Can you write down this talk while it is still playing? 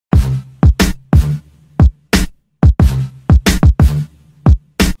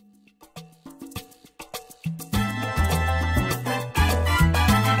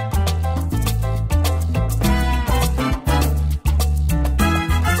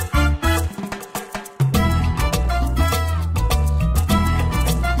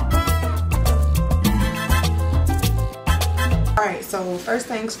first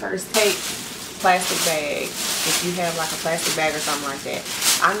things first, take plastic bag. If you have like a plastic bag or something like that.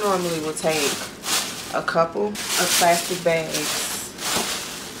 I normally will take a couple of plastic bags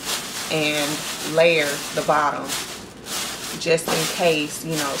and layer the bottom just in case,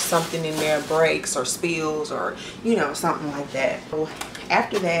 you know, something in there breaks or spills or, you know, something like that. So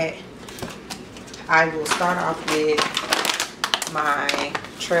after that, I will start off with my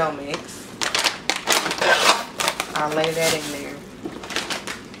trail mix. I'll lay that in there.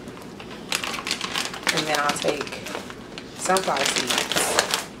 And then I'll take sunflower seeds.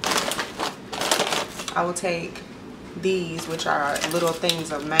 I will take these, which are little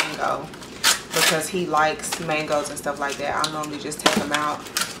things of mango, because he likes mangoes and stuff like that. I'll normally just take them out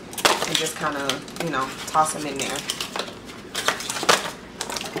and just kind of, you know, toss them in there.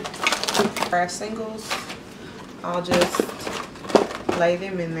 Craft singles, I'll just lay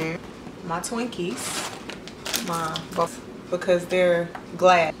them in there. My Twinkies, both, because they're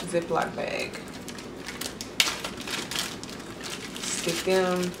glass Ziploc bag. Stick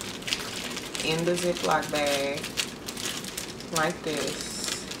them in the Ziploc bag like this.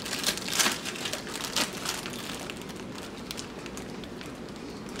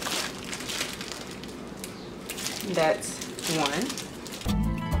 That's one.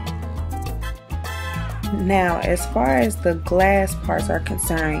 Now, as far as the glass parts are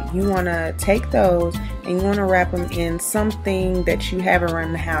concerned, you want to take those and you want to wrap them in something that you have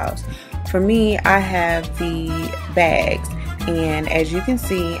around the house. For me, I have the bags, and as you can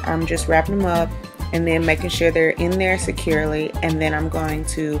see, I'm just wrapping them up and then making sure they're in there securely, and then I'm going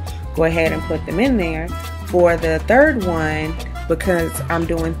to go ahead and put them in there. For the third one, because I'm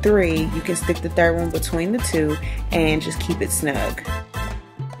doing 3, you can stick the third one between the 2 and just keep it snug.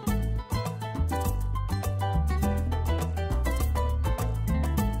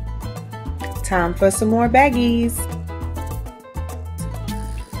 Time for some more baggies.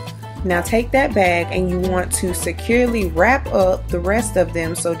 Now take that bag and you want to securely wrap up the rest of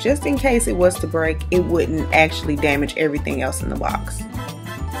them, so just in case it was to break, it wouldn't actually damage everything else in the box.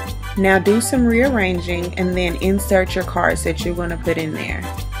 Now do some rearranging and then insert your cards that you're going to put in there.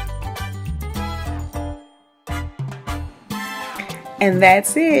 And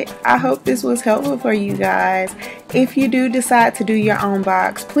that's it. I hope this was helpful for you guys. If you do decide to do your own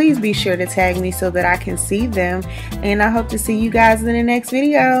box, please be sure to tag me so that I can see them. And I hope to see you guys in the next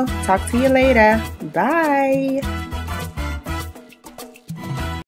video. Talk to you later. Bye.